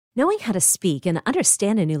Knowing how to speak and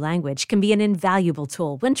understand a new language can be an invaluable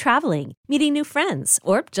tool when traveling, meeting new friends,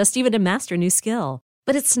 or just even to master a new skill.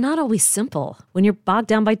 But it's not always simple when you're bogged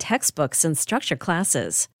down by textbooks and structured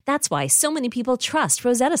classes. That's why so many people trust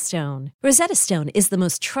Rosetta Stone. Rosetta Stone is the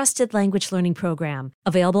most trusted language learning program,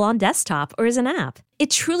 available on desktop or as an app. It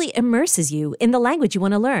truly immerses you in the language you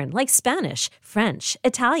want to learn, like Spanish, French,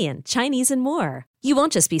 Italian, Chinese, and more. You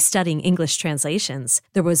won't just be studying English translations.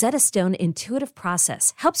 The Rosetta Stone intuitive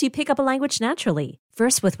process helps you pick up a language naturally,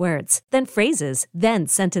 first with words, then phrases, then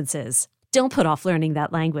sentences. Don't put off learning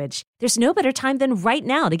that language. There's no better time than right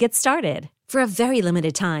now to get started. For a very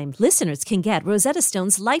limited time, listeners can get Rosetta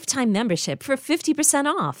Stone's lifetime membership for 50%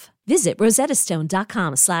 off. Visit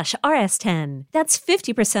rosettastone.com/rs10. That's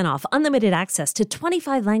 50% off unlimited access to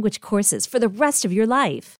 25 language courses for the rest of your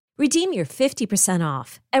life. Redeem your 50%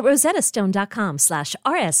 off at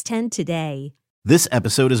rosettastone.com/rs10 today. This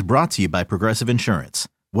episode is brought to you by Progressive Insurance.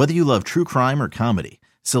 Whether you love true crime or comedy,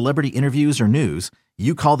 celebrity interviews or news,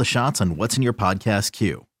 you call the shots on what's in your podcast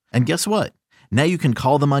queue. And guess what? Now you can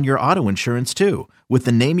call them on your auto insurance too with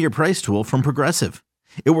the Name Your Price tool from Progressive.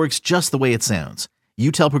 It works just the way it sounds.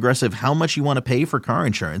 You tell Progressive how much you want to pay for car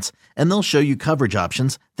insurance, and they'll show you coverage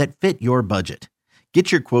options that fit your budget.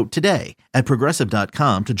 Get your quote today at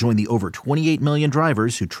Progressive.com to join the over 28 million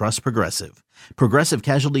drivers who trust Progressive. Progressive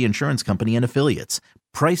Casualty Insurance Company and Affiliates.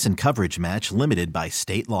 Price and coverage match limited by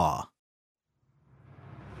state law.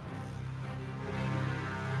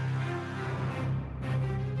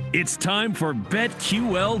 It's time for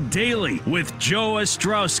BetQL Daily with Joe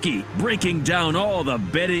Ostrowski, breaking down all the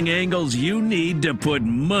betting angles you need to put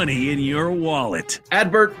money in your wallet.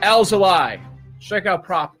 Adbert Alzolay, strikeout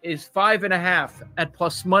prop is 5.5 at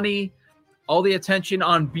plus money. All the attention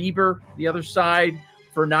on Bieber, the other side,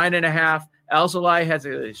 for 9.5. Alzolay has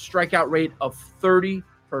a strikeout rate of 30%.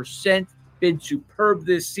 Been superb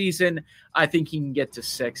this season. I think he can get to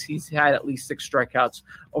 6. He's had at least 6 strikeouts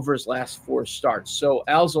over his last 4 starts. So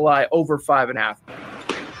Alzolay over 5.5.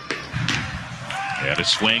 Had a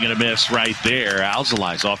swing and a miss right there.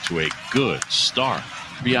 Alzolay's off to a good start.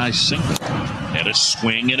 RBI single. Had a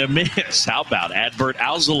swing and a miss. How about Adbert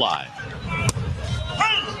Alzolay?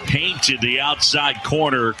 Painted the outside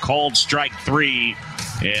corner, called strike 3,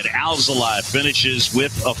 and Alzolay finishes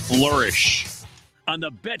with a flourish. On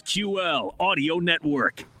the BetQL Audio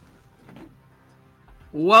Network.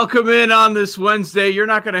 Welcome in on this Wednesday. You're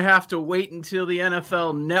not going to have to wait until the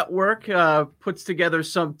NFL Network puts together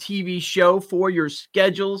some TV show for your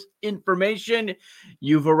schedules information.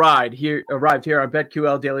 You've arrived here on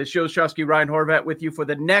BetQL Daily. Joe Ostrowski, Ryan Horvat with you for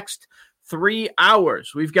the next 3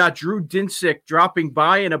 hours. We've got Drew Dinsick dropping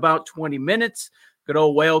by in about 20 minutes. Good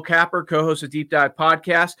old Whale Capper, co-host of Deep Dive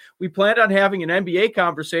Podcast. We planned on having an NBA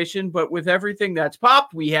conversation, but with everything that's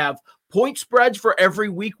popped, we have point spreads for every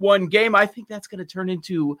week 1 game. I think that's going to turn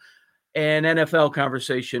into an NFL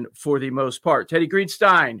conversation for the most part. Teddy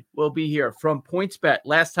Greenstein will be here from PointsBet.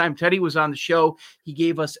 Last time Teddy was on the show, he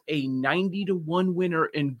gave us a 90-1 winner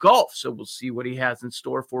in golf, so we'll see what he has in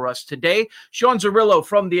store for us today. Sean Zerillo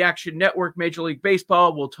from the Action Network, Major League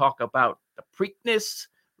Baseball. We'll talk about the Preakness.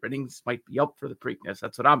 Ratings might be up for the Preakness.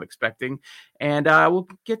 That's what I'm expecting. And we'll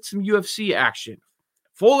get some UFC action.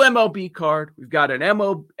 Full MLB card. We've got an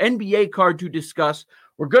NBA card to discuss.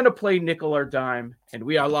 We're going to play Nickel or Dime, and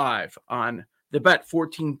we are live on the Bet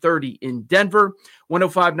 1430 in Denver,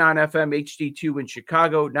 105.9 FM HD2 in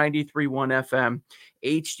Chicago, 93.1 FM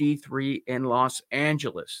HD3 in Los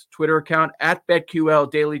Angeles. Twitter account at BetQL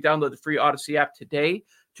Daily. Download the free Odyssey app today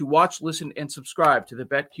to watch, listen, and subscribe to the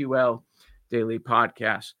BetQL Daily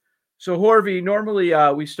Podcast. So, Horvey, normally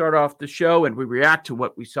we start off the show and we react to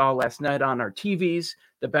what we saw last night on our TVs,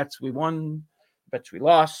 the bets we won, bets we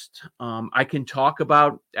lost. I can talk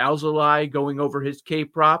about Alzolay going over his K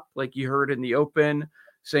prop like you heard in the open.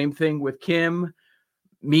 Same thing with Kim.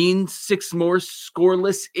 Means 6 more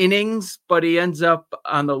scoreless innings, but he ends up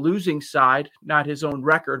on the losing side, not his own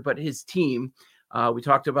record, but his team. We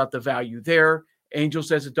talked about the value there. Angel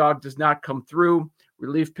says a dog does not come through.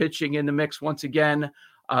 Relief pitching in the mix once again.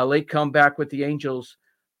 Late comeback with the Angels.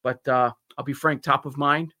 But I'll be frank, top of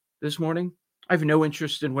mind this morning. I have no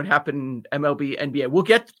interest in what happened in MLB, NBA. We'll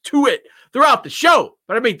get to it throughout the show.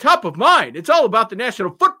 But I mean, top of mind. It's all about the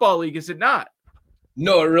National Football League, is it not?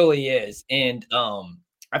 No, it really is. And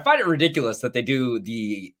I find it ridiculous that they do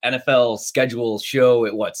the NFL schedule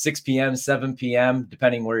show at 6 p.m., 7 p.m.,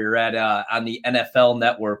 depending where you're at on the NFL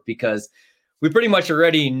Network, because we pretty much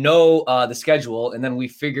already know the schedule, and then we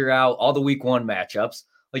figure out all the week 1 matchups.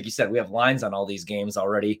 Like you said, we have lines on all these games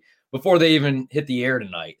already before they even hit the air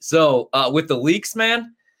tonight. So with the leaks,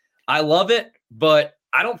 man, I love it, but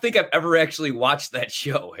I don't think I've ever actually watched that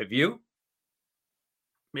show. Have you?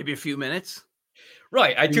 Maybe a few minutes.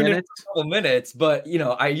 Right. I tuned in for a couple minutes, but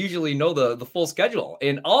I usually know the full schedule.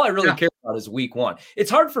 And all I really care about is week one. It's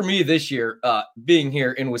hard for me this year, being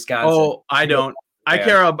here in Wisconsin. Oh, I don't. I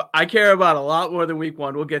care about a lot more than week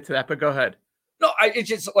one. We'll get to that, but go ahead. No, it's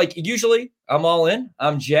just like usually I'm all in.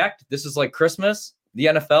 I'm jacked. This is like Christmas. The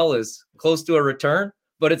NFL is close to a return,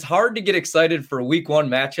 but it's hard to get excited for week one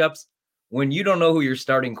matchups when you don't know who your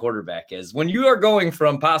starting quarterback is. When you are going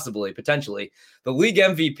from potentially, the league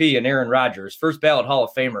MVP and Aaron Rodgers, first ballot Hall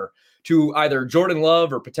of Famer, to either Jordan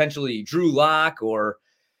Love or potentially Drew Lock or,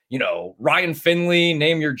 Ryan Finley,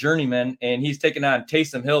 name your journeyman, and he's taking on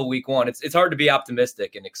Taysom Hill week one. It's hard to be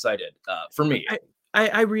optimistic and excited for me.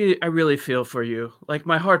 I really feel for you. Like,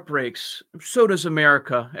 my heart breaks. So does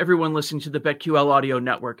America. Everyone listening to the BetQL audio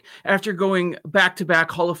network. After going back-to-back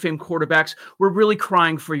Hall of Fame quarterbacks, we're really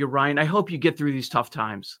crying for you, Ryan. I hope you get through these tough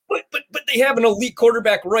times. But they have an elite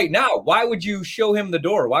quarterback right now. Why would you show him the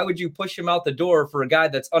door? Why would you push him out the door for a guy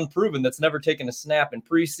that's unproven, that's never taken a snap in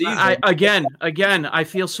preseason? Again, I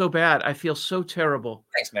feel so bad. I feel so terrible.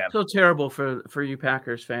 Thanks, man. So terrible for you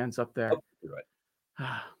Packers fans up there. Oh, you're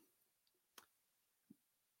right.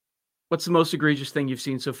 What's the most egregious thing you've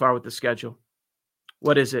seen so far with the schedule?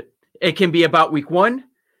 What is it? It can be about week one,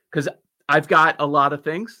 because I've got a lot of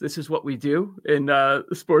things. This is what we do in the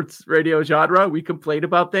sports radio genre. We complain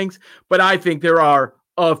about things, but I think there are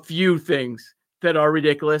a few things that are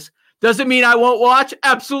ridiculous. Doesn't mean I won't watch.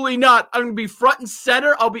 Absolutely not. I'm going to be front and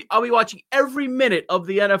center. I'll be watching every minute of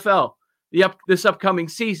the NFL this upcoming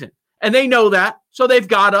season, and they know that, so they've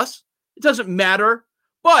got us. It doesn't matter,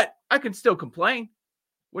 but I can still complain.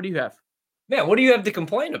 What do you have? Man, what do you have to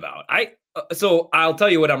complain about? So I'll tell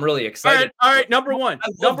you what I'm really excited. All right. Number one.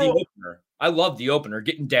 I love the opener.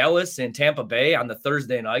 Getting Dallas and Tampa Bay on the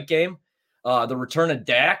Thursday night game. The return of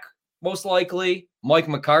Dak, most likely. Mike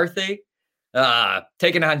McCarthy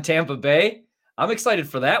taking on Tampa Bay. I'm excited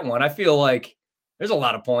for that one. I feel like there's a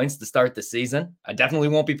lot of points to start the season. I definitely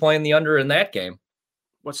won't be playing the under in that game.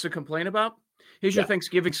 What's to complain about? Here's your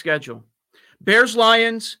Thanksgiving schedule. Bears,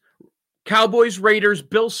 Lions, Cowboys, Raiders,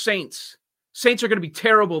 Bills, Saints. Saints are going to be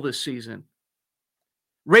terrible this season.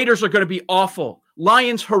 Raiders are going to be awful.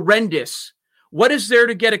 Lions, horrendous. What is there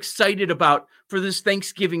to get excited about for this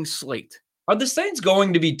Thanksgiving slate? Are the Saints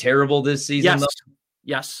going to be terrible this season?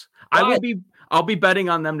 Yes. I'll be betting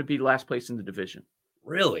on them to be last place in the division.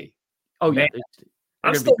 Really? Oh, man. Yeah.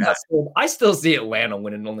 I still see Atlanta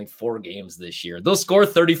winning only 4 games this year. They'll score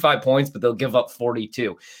 35 points, but they'll give up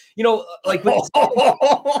 42. I feel like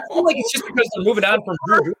it's just because they're moving on from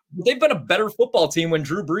Drew Brees. They've been a better football team when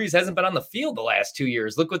Drew Brees hasn't been on the field the last 2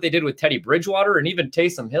 years. Look what they did with Teddy Bridgewater and even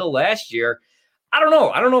Taysom Hill last year. I don't know.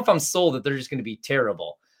 I don't know if I'm sold that they're just going to be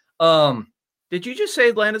terrible. Did you just say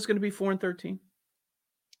Atlanta's going to be 4-13? Did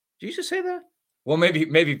you just say that? Well, maybe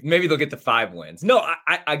they'll get to 5 wins. No,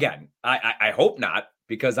 I hope not,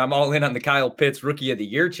 because I'm all in on the Kyle Pitts Rookie of the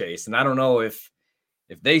Year chase, and I don't know if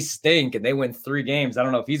they stink and they win 3 games, I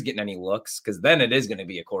don't know if he's getting any looks, because then it is going to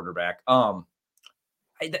be a quarterback. I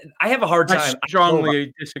have a hard time. I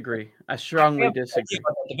strongly disagree. I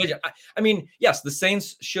mean, yes, the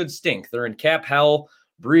Saints should stink. They're in cap hell.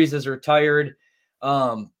 Breeze is retired,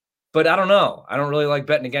 but I don't know. I don't really like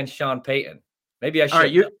betting against Sean Payton. Maybe I should. All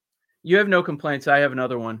right, you have no complaints. I have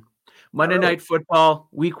another one. Monday Night Football,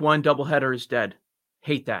 week 1 doubleheader is dead.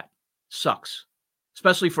 Hate that. Sucks.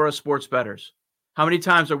 Especially for us sports bettors. How many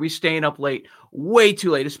times are we staying up late? Way too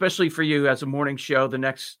late, especially for you as a morning show the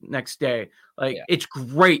next day. It's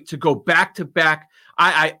great to go back to back.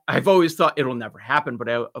 I've always thought it'll never happen, but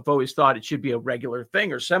I've always thought it should be a regular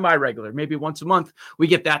thing or semi-regular. Maybe once a month we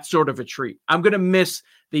get that sort of a treat. I'm going to miss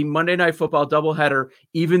the Monday Night Football doubleheader,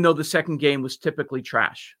 even though the second game was typically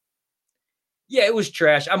trash. Yeah, it was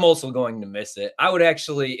trash. I'm also going to miss it. I would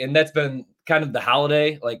actually, and that's been kind of the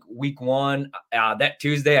holiday, like week 1, that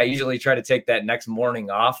Tuesday, I usually try to take that next morning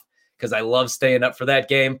off because I love staying up for that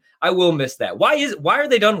game. I will miss that. Why are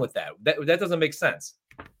they done with that? That doesn't make sense.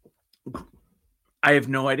 I have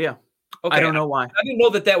no idea. Okay, I don't know why. I didn't know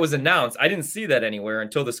that was announced. I didn't see that anywhere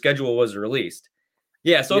until the schedule was released.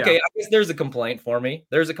 Yeah, so okay, I guess there's a complaint for me.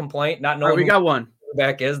 There's a complaint. Not knowing we got one.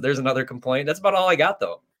 Back is. There's another complaint. That's about all I got,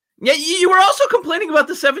 though. Yeah, you were also complaining about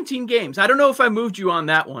the 17 games. I don't know if I moved you on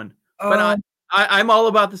that one, but I'm all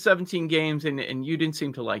about the 17 games, and you didn't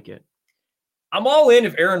seem to like it. I'm all in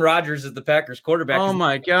if Aaron Rodgers is the Packers quarterback. Oh,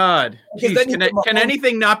 my God. Jeez, can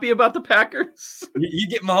anything not be about the Packers? You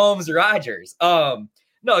get Mahomes or Rodgers.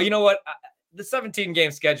 No, you know what? The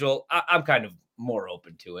 17-game schedule, I'm kind of more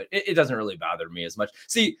open to it. It doesn't really bother me as much.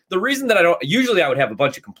 See, the reason that I would have a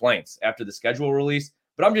bunch of complaints after the schedule release,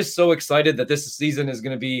 But I'm just so excited that this season is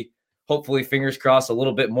going to be, hopefully, fingers crossed, a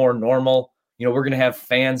little bit more normal. We're going to have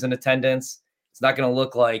fans in attendance. It's not going to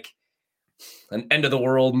look like an end of the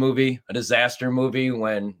world movie, a disaster movie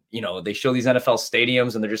when, they show these NFL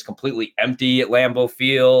stadiums and they're just completely empty at Lambeau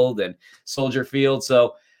Field and Soldier Field.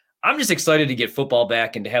 So I'm just excited to get football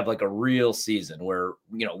back and to have like a real season where,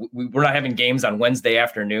 we're not having games on Wednesday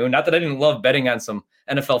afternoon. Not that I didn't love betting on some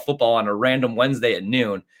NFL football on a random Wednesday at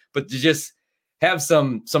noon, but to just have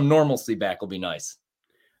some normalcy back will be nice.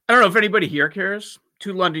 I don't know if anybody here cares.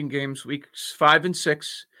 2 London games, weeks 5 and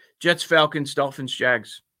 6, Jets, Falcons, Dolphins,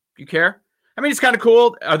 Jags. Do you care? I mean, it's kind of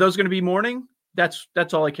cool. Are those going to be morning? That's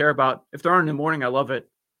all I care about. If they're in the morning, I love it.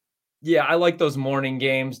 Yeah, I like those morning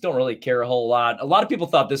games. Don't really care a whole lot. A lot of people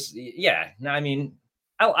thought this. Yeah, I mean,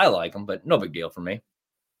 I like them, but no big deal for me.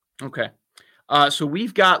 Okay. So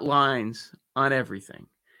we've got lines on everything.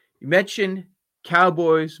 You mentioned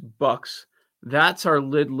Cowboys, Bucks. That's our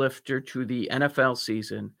lid lifter to the NFL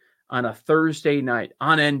season on a Thursday night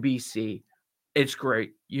on NBC. It's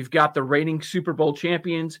great. You've got the reigning Super Bowl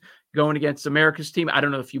champions going against America's team. I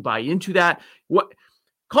don't know if you buy into that.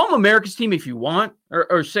 Call them America's team if you want,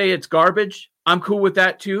 or say it's garbage. I'm cool with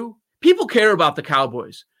that too. People care about the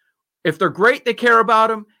Cowboys. If they're great, they care about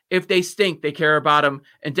them. If they stink, they care about them.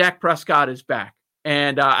 And Dak Prescott is back.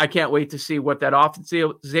 And I can't wait to see what that offense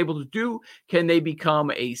is able to do. Can they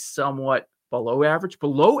become a somewhat below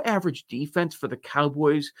average defense for the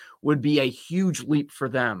Cowboys would be a huge leap for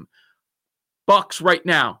them. Bucks right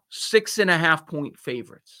now, 6.5 point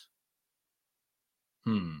favorites.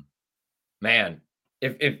 Man,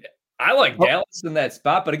 if I like Dallas in that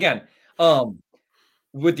spot, but again,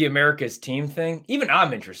 with the America's team thing, even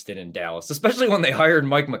I'm interested in Dallas, especially when they hired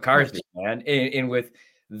Mike McCarthy, man. And with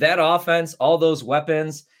that offense, all those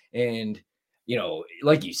weapons, and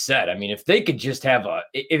like you said, I mean, if they could just have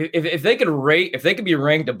if they could be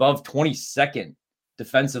ranked above 22nd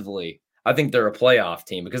defensively, I think they're a playoff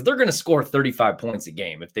team because they're going to score 35 points a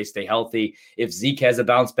game if they stay healthy. If Zeke has a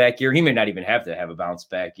bounce back year, he may not even have to have a bounce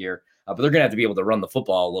back year, but they're going to have to be able to run the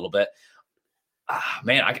football a little bit.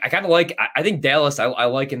 Man, I kind of like, I think Dallas, I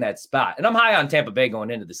like in that spot. And I'm high on Tampa Bay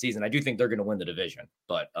going into the season. I do think they're going to win the division.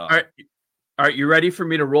 But All right, you ready for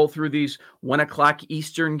me to roll through these 1:00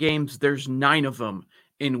 Eastern games? There's 9 of them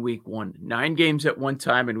in week 1. 9 games at one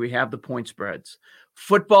time, and we have the point spreads.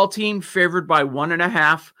 Football team favored by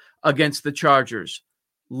 1.5 against the Chargers.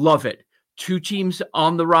 Love it. 2 teams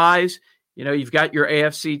on the rise. You've got your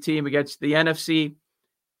AFC team against the NFC,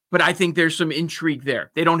 but I think there's some intrigue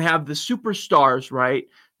there. They don't have the superstars, right?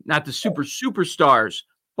 Not the superstars,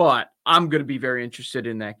 but I'm going to be very interested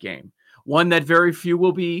in that game. One that very few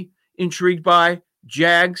will be intrigued by,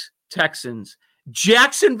 Jags, Texans.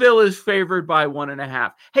 Jacksonville is favored by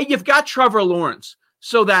 1.5. Hey, you've got Trevor Lawrence,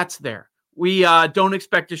 so that's there. We don't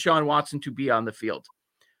expect Deshaun Watson to be on the field.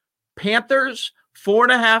 Panthers,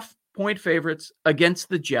 4.5 point favorites against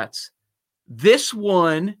the Jets. This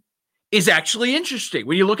one is actually interesting.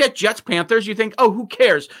 When you look at Jets Panthers, you think, oh, who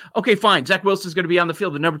cares? Okay, fine. Zach Wilson's going to be on the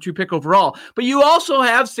field, the number 2 pick overall. But you also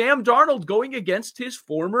have Sam Darnold going against his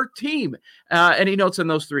former team. Any notes on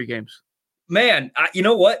those 3 games? Man, you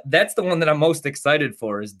know what? That's the one that I'm most excited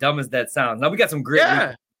for, as dumb as that sounds. Now, we got some great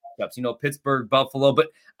matchups, Pittsburgh, Buffalo. But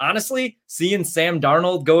honestly, seeing Sam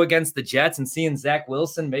Darnold go against the Jets and seeing Zach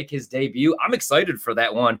Wilson make his debut, I'm excited for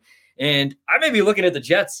that one. And I may be looking at the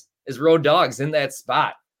Jets as road dogs in that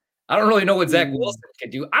spot. I don't really know what Zach Wilson can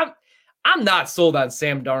do. I'm not sold on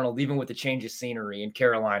Sam Darnold, even with the change of scenery in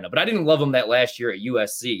Carolina, but I didn't love him that last year at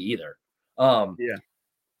USC either.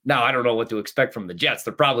 Now I don't know what to expect from the Jets.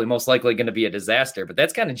 They're probably most likely going to be a disaster, but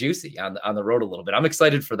that's kind of juicy on the road a little bit. I'm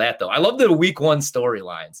excited for that though. I love the week 1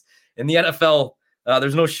 storylines in the NFL.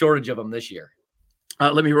 There's no shortage of them this year.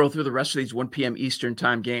 Let me roll through the rest of these 1 p.m. Eastern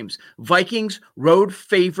time games. Vikings, road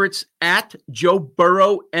favorites at Joe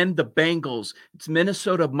Burrow and the Bengals. It's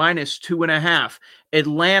Minnesota minus 2.5.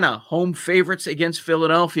 Atlanta, home favorites against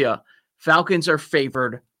Philadelphia. Falcons are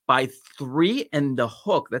favored by 3 and the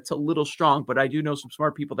hook. That's a little strong, but I do know some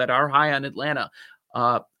smart people that are high on Atlanta.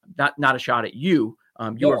 Not a shot at you.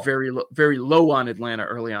 You were very low on Atlanta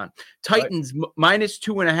early on. Titans minus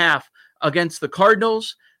 2.5 against the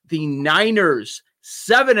Cardinals. The Niners,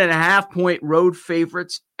 7.5 point road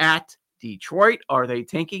favorites at Detroit. Are they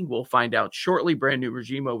tanking? We'll find out shortly. Brand new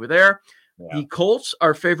regime over there. Yeah. The Colts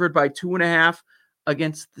are favored by 2.5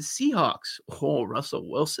 against the Seahawks. Oh, Russell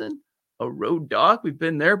Wilson, a road dog. We've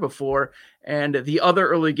been there before. And the other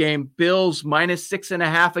early game, Bills minus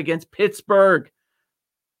 6.5 against Pittsburgh.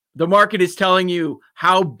 The market is telling you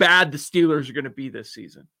how bad the Steelers are going to be this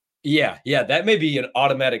season. Yeah, that may be an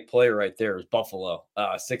automatic play right there is Buffalo,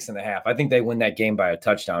 6.5. I think they win that game by a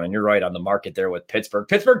touchdown, and you're right on the market there with Pittsburgh.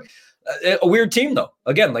 Pittsburgh, a weird team, though.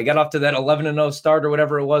 Again, they got off to that 11-0 start or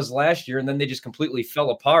whatever it was last year, and then they just completely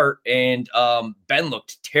fell apart, and Ben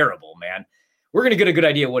looked terrible, man. We're going to get a good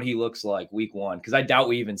idea what he looks like week 1, because I doubt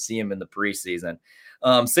we even see him in the preseason.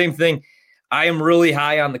 Same thing. I am really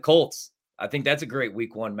high on the Colts. I think that's a great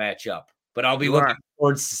week 1 matchup. But I'll be looking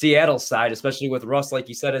towards Seattle's side, especially with Russ, like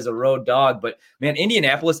you said, as a road dog. But, man,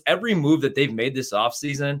 Indianapolis, every move that they've made this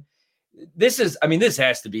offseason, this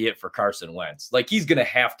has to be it for Carson Wentz. Like, he's going to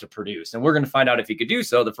have to produce. And we're going to find out if he could do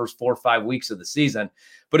so the first 4 or 5 weeks of the season.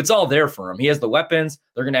 But it's all there for him. He has the weapons.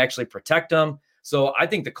 They're going to actually protect him. So I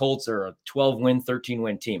think the Colts are a 12-win,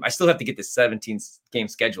 13-win team. I still have to get the 17-game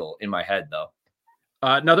schedule in my head, though.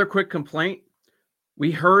 Another quick complaint.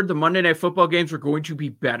 We heard the Monday Night Football games were going to be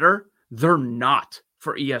better. They're not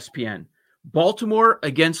for ESPN. Baltimore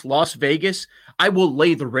against Las Vegas. I will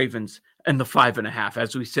lay the Ravens and the 5.5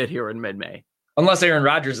 as we sit here in mid-May. Unless Aaron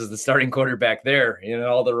Rodgers is the starting quarterback there. You know,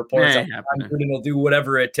 all the reports will do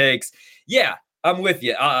whatever it takes. Yeah, I'm with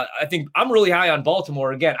you. I think I'm really high on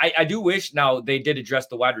Baltimore. Again, I do wish now they did address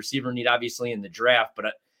the wide receiver need, obviously, in the draft,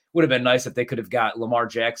 but would have been nice if they could have got Lamar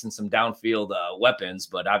Jackson some downfield weapons,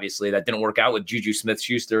 but obviously that didn't work out with Juju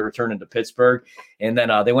Smith-Schuster returning to Pittsburgh. And then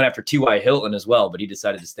they went after T.Y. Hilton as well, but he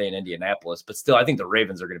decided to stay in Indianapolis. But still, I think the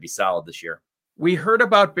Ravens are going to be solid this year. We heard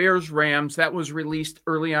about Bears-Rams. That was released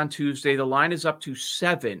early on Tuesday. The line is up to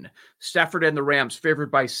 7. Stafford and the Rams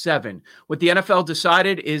favored by 7. What the NFL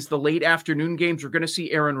decided is the late afternoon games, we're going to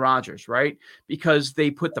see Aaron Rodgers, right? Because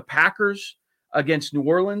they put the Packers against New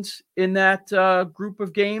Orleans in that group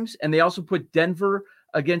of games, and they also put Denver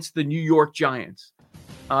against the New York Giants.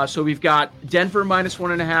 So we've got Denver minus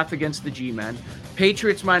 1.5 against the G-Men,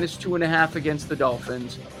 Patriots minus 2.5 against the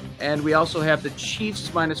Dolphins, and we also have the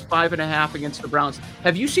Chiefs minus 5.5 against the Browns.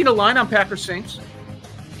 Have you seen a line on Packers Saints?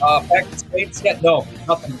 Packers Saints? Yeah, no,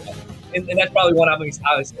 nothing yet. And that's probably one I'm going to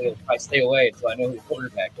obviously probably stay away until I know who the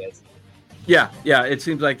quarterback is. Yeah, it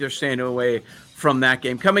seems like they're staying away from that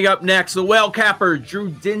game. Coming up next, the Whale Capper, Drew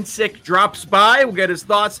Dinsick, drops by. We'll get his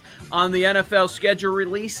thoughts on the NFL schedule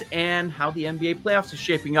release and how the NBA playoffs is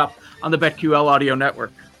shaping up on the BetQL Audio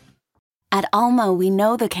Network. At Alma, we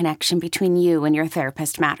know the connection between you and your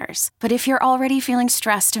therapist matters. But if you're already feeling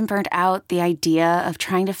stressed and burnt out, the idea of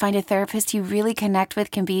trying to find a therapist you really connect with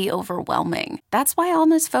can be overwhelming. That's why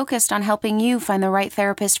Alma's focused on helping you find the right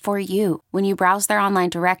therapist for you. When you browse their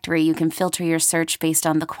online directory, you can filter your search based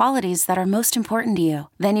on the qualities that are most important to you.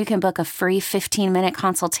 Then you can book a free 15-minute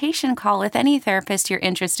consultation call with any therapist you're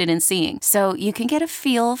interested in seeing, so you can get a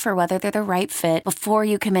feel for whether they're the right fit before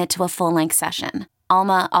you commit to a full-length session.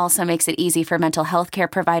 Alma also makes it easy for mental health care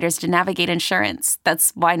providers to navigate insurance.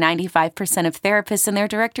 That's why 95% of therapists in their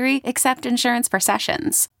directory accept insurance per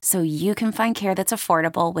sessions. So you can find care that's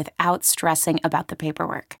affordable without stressing about the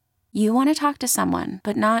paperwork. You want to talk to someone,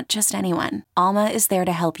 but not just anyone. Alma is there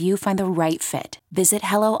to help you find the right fit. Visit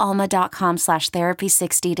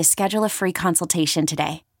helloalma.com/therapy60 to schedule a free consultation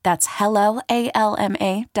today. That's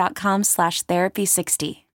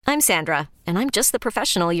helloalma.com/therapy60. I'm Sandra, and I'm just the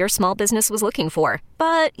professional your small business was looking for.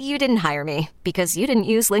 But you didn't hire me because you didn't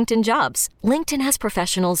use LinkedIn Jobs. LinkedIn has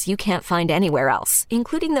professionals you can't find anywhere else,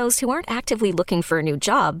 including those who aren't actively looking for a new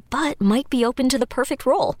job, but might be open to the perfect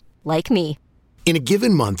role, like me. In a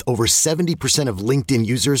given month, over 70% of LinkedIn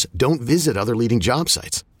users don't visit other leading job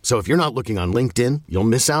sites. So if you're not looking on LinkedIn, you'll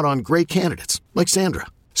miss out on great candidates like Sandra.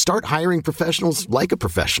 Start hiring professionals like a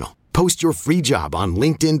professional. Post your free job on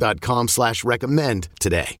linkedin.com/recommend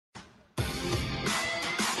today.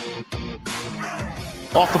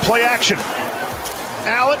 Off the play action.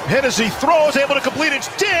 Allen hit as he throws, able to complete it.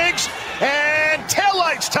 Diggs, and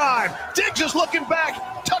taillights time. Diggs is looking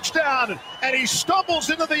back, touchdown, and he stumbles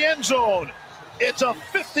into the end zone. It's a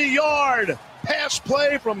 50-yard pass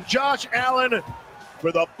play from Josh Allen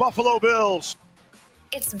for the Buffalo Bills.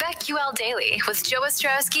 It's BetQL Daily with Joe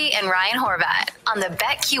Ostrowski and Ryan Horvat on the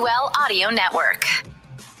BetQL Audio Network.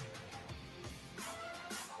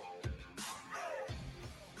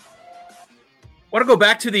 I want to go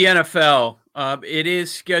back to the NFL. It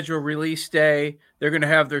is schedule release day. They're going to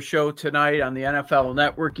have their show tonight on the NFL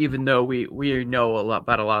Network, even though we know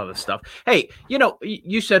about a lot of the stuff. Hey,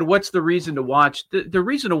 you said what's the reason to watch? The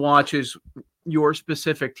reason to watch is your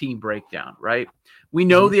specific team breakdown, right? We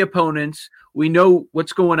know the opponents. We know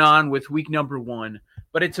what's going on with week number 1,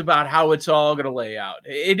 but it's about how it's all going to lay out.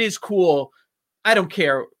 It is cool. I don't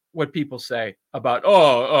care what people say about,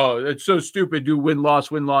 it's so stupid. Do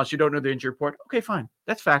win-loss. You don't know the injury report. Okay, fine.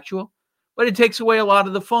 That's factual. But it takes away a lot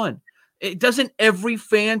of the fun. Doesn't every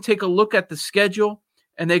fan take a look at the schedule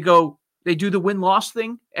and they do the win-loss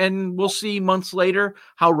thing, and we'll see months later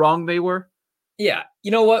how wrong they were. Yeah.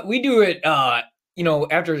 You know what? We do it,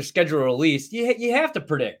 after the schedule release, you have to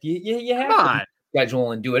predict. You have to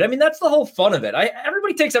schedule and do it. I mean, that's the whole fun of it.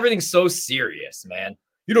 Everybody takes everything so serious, man.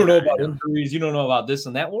 You don't know about injuries. You don't know about this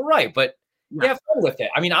and that. Well, right. But you have fun with it.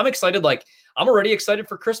 I mean, I'm excited. Like, I'm already excited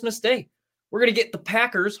for Christmas Day. We're going to get the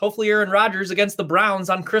Packers, hopefully Aaron Rodgers, against the Browns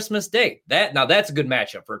on Christmas Day. That's a good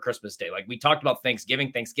matchup for a Christmas Day. Like we talked about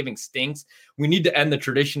Thanksgiving. Thanksgiving stinks. We need to end the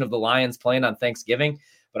tradition of the Lions playing on Thanksgiving.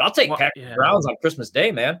 But I'll take Packers Browns on Christmas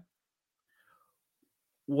Day, man.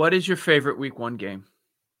 What is your favorite Week 1 game?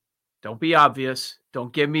 Don't be obvious.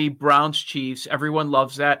 Don't give me Browns Chiefs. Everyone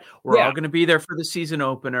loves that. We're all going to be there for the season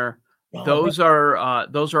opener. Those are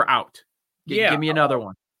out. Give me another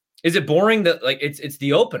one. Is it boring that it's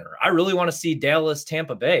the opener? I really want to see Dallas,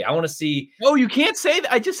 Tampa Bay. I want to see. Oh, you can't say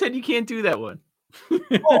that. I just said you can't do that one.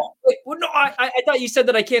 I thought you said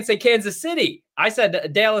that I can't say Kansas City. I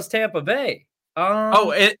said Dallas, Tampa Bay.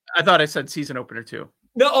 I thought I said season opener too.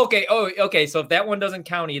 No, okay. Oh, okay. So if that one doesn't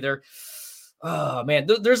count either, oh man,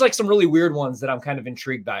 there's like some really weird ones that I'm kind of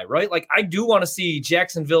intrigued by, right? Like I do want to see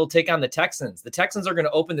Jacksonville take on the Texans. The Texans are going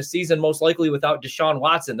to open the season most likely without Deshaun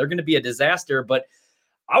Watson. They're going to be a disaster, but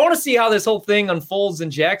I want to see how this whole thing unfolds in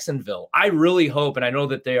Jacksonville. I really hope, and I know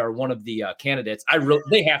that they are one of the candidates.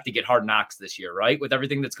 They have to get Hard Knocks this year, right? With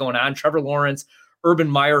everything that's going on. Trevor Lawrence, Urban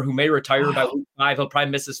Meyer, who may retire by week 5. He'll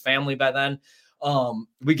probably miss his family by then.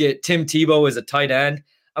 We get Tim Tebow as a tight end.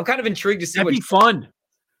 I'm kind of intrigued to see. That'd be fun.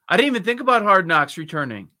 I didn't even think about Hard Knocks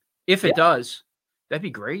returning. If it does, that'd be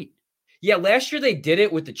great. Yeah, last year they did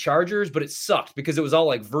it with the Chargers, but it sucked because it was all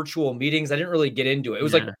like virtual meetings. I didn't really get into it. It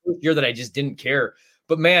was like the first year that I just didn't care.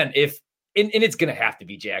 But man, and it's going to have to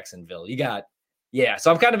be Jacksonville.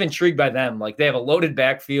 So I'm kind of intrigued by them. Like they have a loaded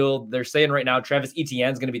backfield. They're saying right now, Travis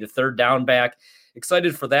Etienne is going to be the third down back.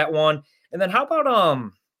 Excited for that one. And then how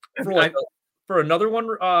about, for another one,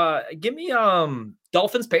 give me,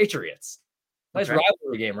 Dolphins Patriots. Nice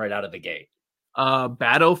rivalry game right out of the gate.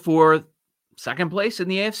 Battle for second place in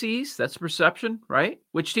the AFC East. That's perception, right?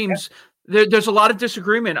 Which teams, there's a lot of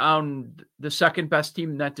disagreement on the second best team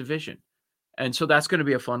in that division. And so that's going to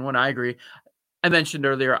be a fun one. I agree. I mentioned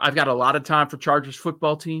earlier, I've got a lot of time for Chargers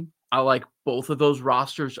football team. I like both of those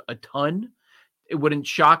rosters a ton. It wouldn't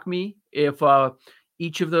shock me if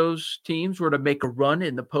each of those teams were to make a run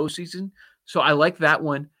in the postseason. So I like that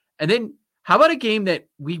one. And then how about a game that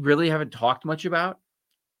we really haven't talked much about?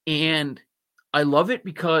 And I love it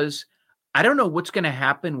because I don't know what's going to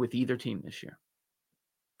happen with either team this year.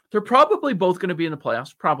 They're probably both going to be in the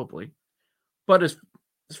playoffs, probably. But as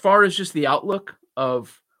far as just the outlook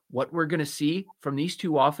of what we're going to see from these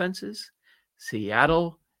two offenses,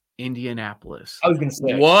 Seattle, Indianapolis. I was going to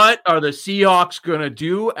say, what are the Seahawks going to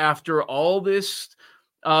do after all this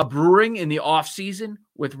brewing in the offseason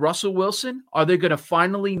with Russell Wilson? Are they going to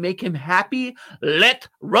finally make him happy? Let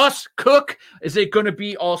Russ cook. Is it going to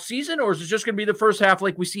be all season, or is it just going to be the first half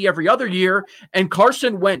like we see every other year? And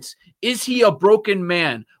Carson Wentz, is he a broken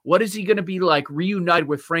man? What is he going to be like reunited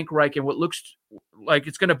with Frank Reich and what looks like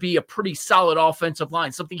it's going to be a pretty solid offensive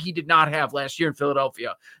line, something he did not have last year in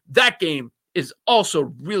Philadelphia? That game is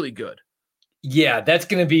also really good. Yeah, that's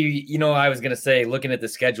going to be, I was going to say, looking at the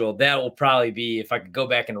schedule, that will probably be, if I could go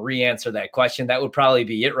back and re-answer that question, that would probably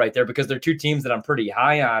be it right there, because they're two teams that I'm pretty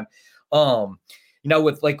high on.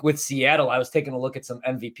 With Seattle, I was taking a look at some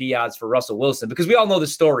MVP odds for Russell Wilson, because we all know the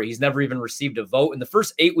story. He's never even received a vote in the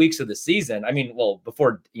first 8 weeks of the season. I mean, well,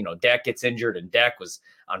 before, Dak gets injured, and Dak was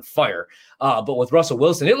on fire. But with Russell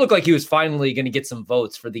Wilson, it looked like he was finally going to get some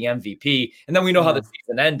votes for the MVP. And then we know how the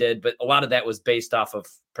season ended, but a lot of that was based off of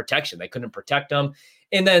protection. They couldn't protect him.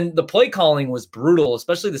 And then the play calling was brutal,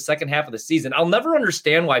 especially the second half of the season. I'll never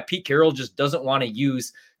understand why Pete Carroll just doesn't want to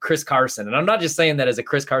use Chris Carson. And I'm not just saying that as a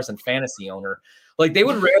Chris Carson fantasy owner. Like, they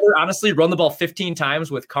would rather honestly run the ball 15 times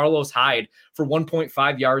with Carlos Hyde for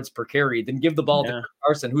 1.5 yards per carry than give the ball to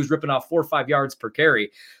Carson, who's ripping off 4 or 5 yards per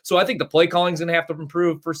carry. So I think the play calling is going to have to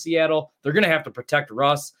improve for Seattle. They're going to have to protect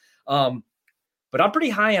Russ. But I'm pretty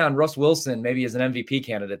high on Russ Wilson, maybe as an MVP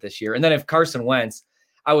candidate this year. And then if Carson Wentz,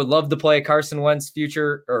 I would love to play a Carson Wentz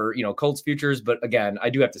future or, Colts futures. But again,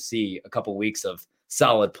 I do have to see a couple weeks of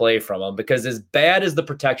solid play from him, because as bad as the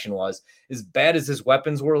protection was, as bad as his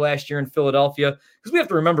weapons were last year in Philadelphia, because we have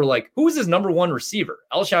to remember, who was his number one receiver?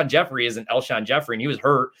 Alshon Jeffrey isn't Alshon Jeffrey, and he was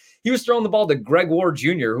hurt. He was throwing the ball to Greg Ward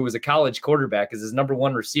Jr., who was a college quarterback, as his number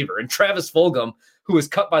one receiver, and Travis Fulgham, who was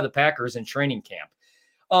cut by the Packers in training camp.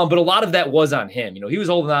 But a lot of that was on him. He was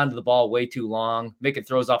holding on to the ball way too long, making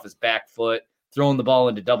throws off his back foot, throwing the ball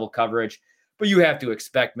into double coverage. But you have to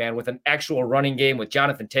expect, man, with an actual running game with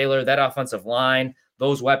Jonathan Taylor, that offensive line,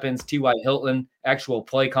 those weapons, T.Y. Hilton, actual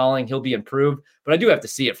play calling, he'll be improved. But I do have to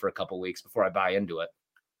see it for a couple weeks before I buy into it.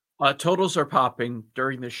 Totals are popping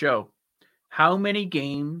during the show. How many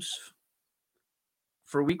games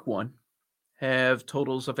for week 1 have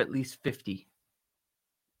totals of at least 50?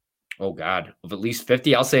 Oh, God. Of at least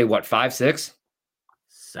 50? I'll say, what, 5, 6?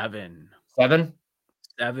 7. 7?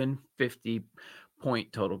 7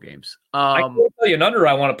 50-point total games. I can tell you an under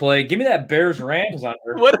I want to play. Give me that Bears-Rams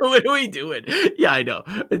under. What are we doing? Yeah, I know.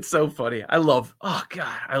 It's so funny. I love the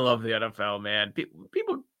NFL, man.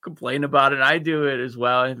 People complain about it. I do it as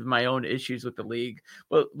well. I have my own issues with the league.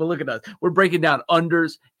 But look at us. We're breaking down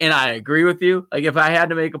unders, and I agree with you. Like, if I had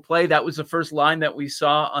to make a play, that was the first line that we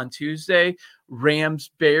saw on Tuesday.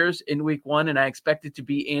 Rams-Bears in week 1, and I expect it to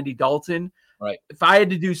be Andy Dalton. Right. If I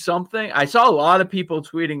had to do something, I saw a lot of people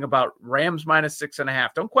tweeting about Rams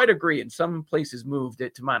 -6.5. Don't quite agree. And some places moved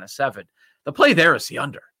it to -7. The play there is the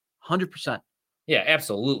under, 100%. Yeah,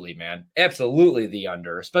 absolutely, man. Absolutely the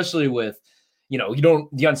under, especially with,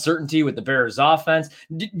 the uncertainty with the Bears offense.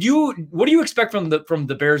 What do you expect from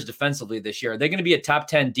the Bears defensively this year? Are they going to be a top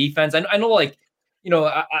 10 defense? I know, I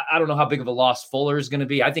don't know how big of a loss Fuller is going to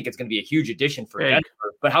be. I think it's going to be a huge addition for Denver,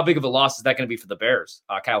 but how big of a loss is that going to be for the Bears?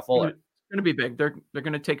 Kyle Fuller. Going to be big. They're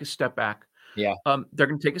going to take a step back. Yeah. They're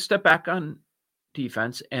going to take a step back on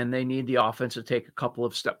defense, and they need the offense to take a couple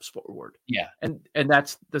of steps forward. Yeah. And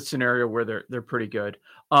that's the scenario where they're pretty good.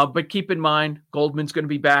 But keep in mind, Goldman's going to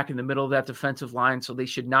be back in the middle of that defensive line, so they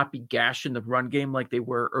should not be gashing the run game like they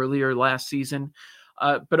were earlier last season.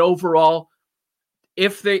 But overall,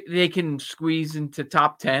 if they can squeeze into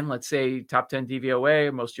top 10, let's say top 10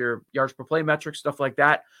 DVOA, most of your yards per play metrics, stuff like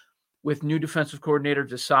that, with new defensive coordinator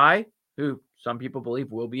Desai, who some people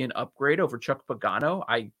believe will be an upgrade over Chuck Pagano.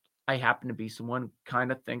 I happen to be someone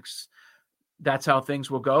kind of thinks that's how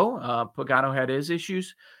things will go. Pagano had his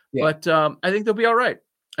issues, but I think they'll be all right.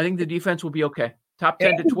 I think the defense will be okay. Top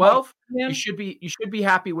 10 to 12. You should be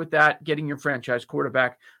happy with that. Getting your franchise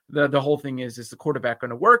quarterback. The whole thing is the quarterback going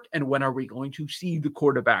to work? And when are we going to see the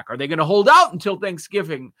quarterback? Are they going to hold out until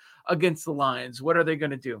Thanksgiving against the Lions? What are they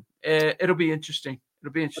going to do? It'll be interesting.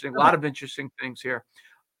 It'll be interesting. A lot of interesting things here.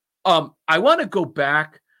 I want to go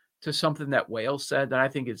back to something that Wales said that I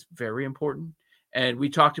think is very important. And we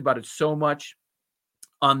talked about it so much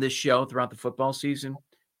on this show throughout the football season.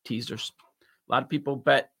 Teasers. A lot of people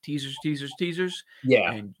bet teasers.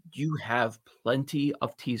 Yeah. And you have plenty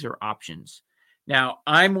of teaser options. Now,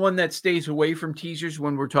 I'm one that stays away from teasers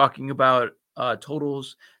when we're talking about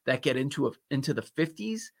totals that get into the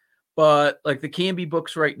 50s. But like the Canby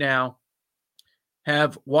books right now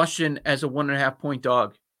have Washington as a 1.5 point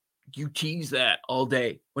dog. You tease that all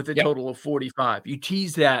day with a total of 45. You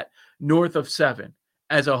tease that north of 7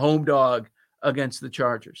 as a home dog against the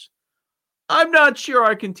Chargers. I'm not sure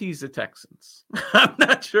I can tease the Texans. I'm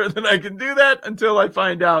not sure that I can do that until I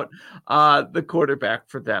find out the quarterback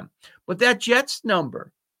for them. But that Jets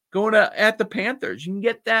number going at the Panthers, you can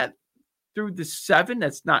get that through the 7.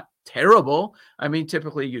 That's not terrible. I mean,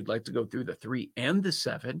 typically you'd like to go through the 3 and the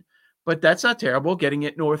 7, but that's not terrible. Getting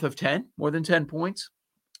it north of 10, more than 10 points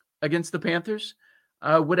against the Panthers.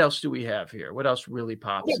 What else do we have here? What else really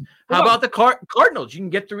pops? How about the Cardinals? You can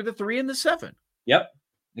get through the 3 and the 7. Yep,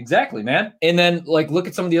 exactly, man. And then look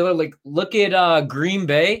at some of the other, look at Green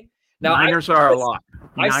Bay. Now Niners are a lock.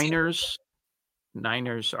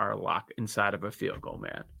 Niners are a lock inside of a field goal,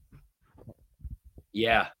 man.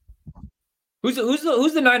 Yeah. Who's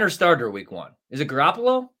the Niners starter week 1? Is it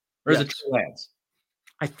Garoppolo or is it Trey Lance?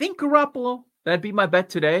 I think Garoppolo. That'd be my bet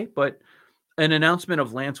today, but an announcement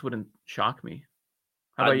of Lance wouldn't shock me.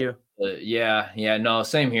 How about you? No,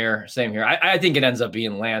 same here. I think it ends up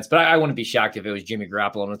being Lance, but I wouldn't be shocked if it was Jimmy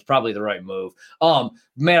Garoppolo, and it's probably the right move.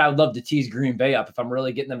 Man, I'd love to tease Green Bay up if I'm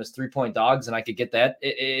really getting them as 3-point dogs, and I could get that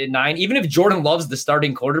at 9. Even if Jordan Love's the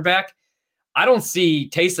starting quarterback, I don't see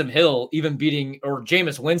Taysom Hill even beating, or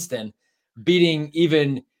Jameis Winston beating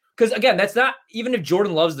even, because again, that's not, even if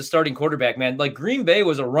Jordan Love's the starting quarterback, man, like Green Bay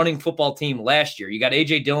was a running football team last year. You got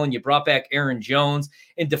A.J. Dillon, you brought back Aaron Jones,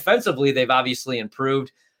 and defensively, they've obviously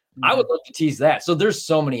improved. I would love to tease that. So there's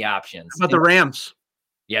so many options. How about the Rams?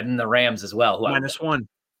 Yeah, and the Rams as well. -1.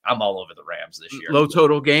 I'm all over the Rams this year. Low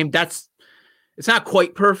total game. It's not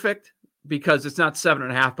quite perfect because it's not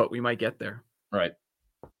 7.5, but we might get there. Right.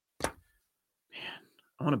 Man,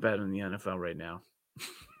 I want to bet on the NFL right now.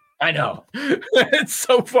 I know. It's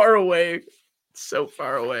so far away.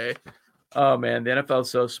 Oh, man, the NFL is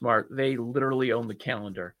so smart. They literally own the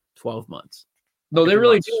calendar 12 months. No, they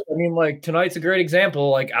really do. I mean, like, tonight's a great example.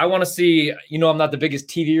 Like, I want to see, I'm not the biggest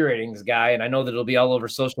TV ratings guy, and I know that it'll be all over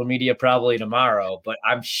social media probably tomorrow, but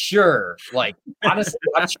I'm sure, like, honestly,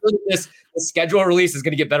 I'm sure that this schedule release is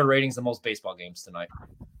going to get better ratings than most baseball games tonight.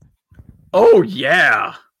 Oh,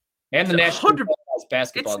 yeah. And the National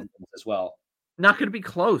basketball games as well. Not going to be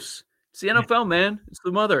close. It's the NFL, man. It's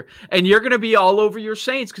the mother. And you're going to be all over your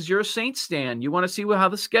Saints because you're a Saints stan. You want to see how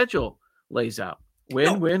the schedule lays out.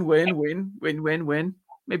 Win.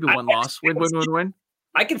 Maybe one loss. Win.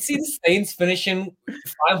 I could see the Saints finishing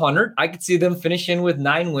 500. I could see them finishing with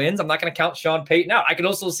 9 wins. I'm not going to count Sean Payton out. I could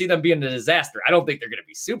also see them being a disaster. I don't think they're going to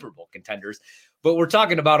be Super Bowl contenders, but we're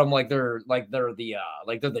talking about them like they're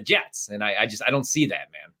the Jets, and I don't see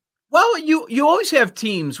that, man. Well, you always have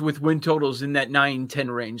teams with win totals in that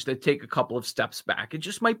 9-10 range that take a couple of steps back. It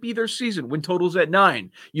just might be their season. Win totals at 9.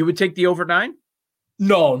 You would take the over 9?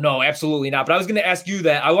 No, absolutely not. But I was going to ask you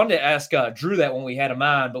that. I wanted to ask Drew that when we had him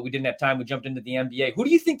on, but we didn't have time. We jumped into the NBA. Who do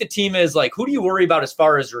you think the team is? Like, who do you worry about as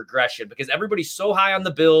far as regression? Because everybody's so high on the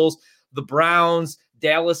Bills, the Browns,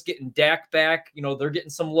 Dallas getting Dak back. They're getting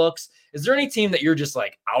some looks. Is there any team that you're just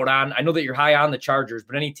like out on? I know that you're high on the Chargers,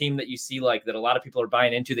 but any team that you see like that a lot of people are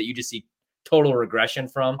buying into that you just see total regression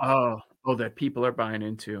from? Oh, that people are buying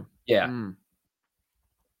into. Yeah.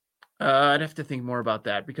 I'd have to think more about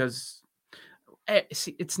that because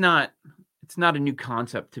it's not a new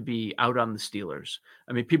concept to be out on the Steelers.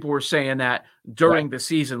 I mean, people were saying that during the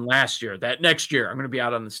season last year, that next year I'm going to be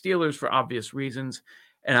out on the Steelers for obvious reasons,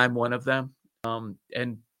 and I'm one of them.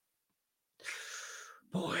 And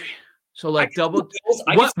boy, so like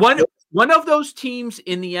one of those teams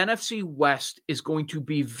in the NFC West is going to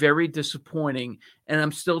be very disappointing, and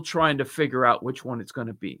I'm still trying to figure out which one it's going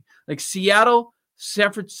to be. Like Seattle,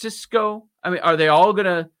 San Francisco. I mean, are they all going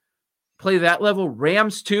to play that level?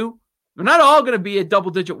 Rams too. They're not all going to be at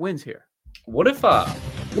double-digit wins here. What if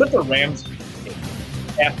the Rams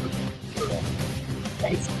after?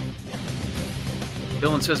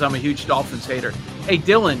 Dylan says I'm a huge Dolphins hater. Hey,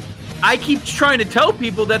 Dylan, I keep trying to tell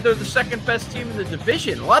people that they're the second best team in the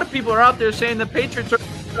division. A lot of people are out there saying the Patriots are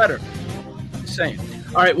better. Just saying.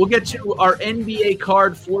 All right, we'll get to our NBA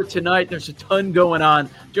card for tonight. There's a ton going on.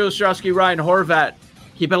 Joe Ostrowski, Ryan Horvat.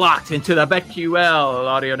 Keep it locked into the BetQL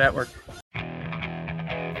audio network.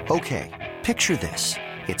 Okay, picture this.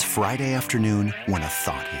 It's Friday afternoon when a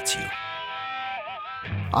thought hits you.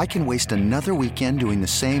 I can waste another weekend doing the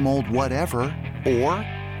same old whatever, or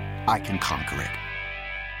I can conquer it.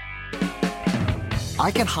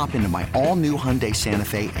 I can hop into my all-new Hyundai Santa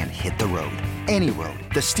Fe and hit the road. Any road.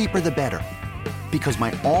 The steeper, the better. Because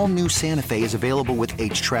my all-new Santa Fe is available with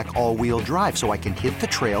H-Track all-wheel drive, so I can hit the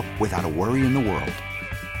trail without a worry in the world.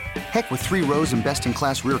 Heck, with 3 rows and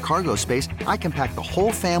best-in-class rear cargo space, I can pack the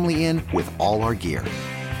whole family in with all our gear.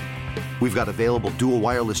 We've got available dual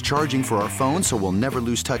wireless charging for our phones, so we'll never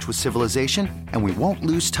lose touch with civilization, and we won't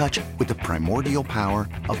lose touch with the primordial power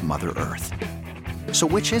of Mother Earth. So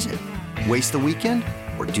which is it? Waste the weekend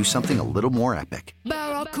or do something a little more epic?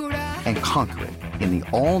 And conquer it in the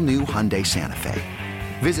all-new Hyundai Santa Fe.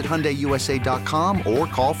 Visit HyundaiUSA.com or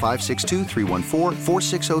call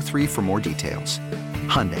 562-314-4603 for more details.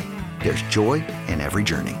 Hyundai, there's joy in every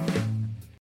journey.